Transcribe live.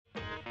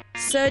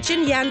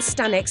Surgeon Jan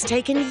Stanek's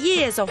taken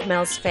years off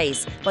Mel's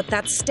face, but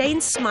that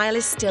stained smile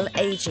is still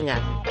aging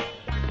her.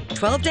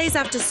 12 days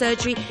after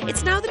surgery,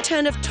 it's now the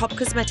turn of top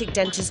cosmetic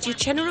dentist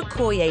Uchenna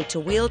Okoye to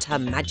wield her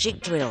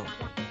magic drill.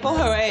 For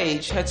her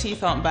age, her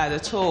teeth aren't bad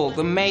at all.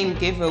 The main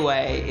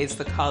giveaway is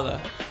the colour.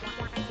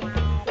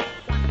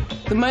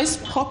 The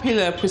most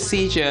popular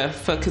procedure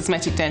for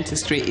cosmetic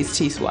dentistry is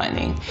teeth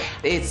whitening.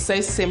 It's so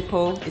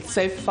simple, it's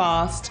so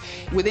fast.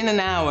 Within an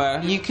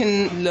hour, you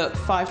can look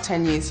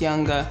 5–10 years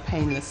younger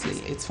painlessly.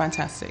 It's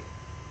fantastic.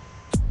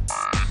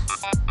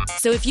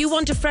 So if you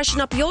want to freshen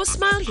up your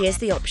smile, here's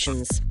the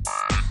options.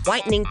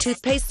 Whitening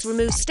toothpastes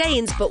remove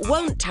stains but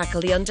won't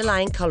tackle the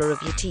underlying colour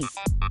of your teeth.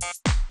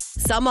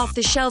 Some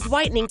off-the-shelf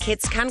whitening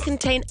kits can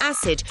contain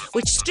acid,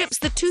 which strips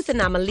the tooth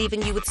enamel,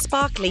 leaving you with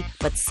sparkly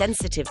but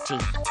sensitive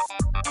teeth.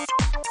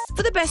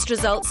 For the best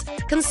results,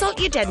 consult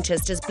your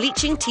dentist, as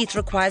bleaching teeth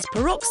requires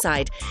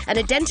peroxide, and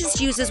a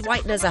dentist uses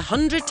whiteners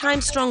 100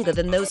 times stronger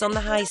than those on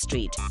the high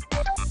street.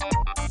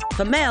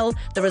 For Mel,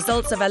 the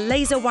results of a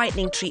laser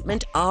whitening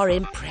treatment are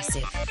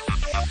impressive.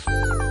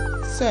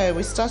 So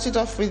we started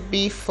off with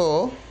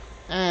B4,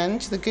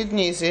 and the good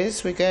news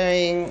is we're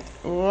going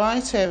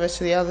right over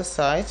to the other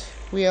side.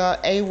 We are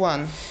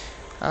A1.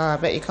 I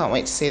bet you can't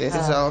wait to see the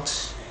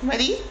result.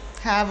 Ready?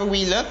 Have a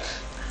wee look.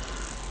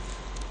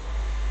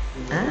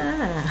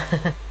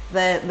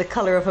 The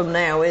colour of them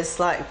now is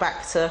like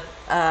back to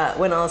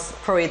when I was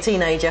probably a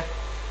teenager,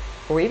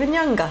 or even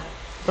younger,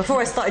 before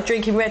I started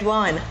drinking red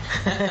wine.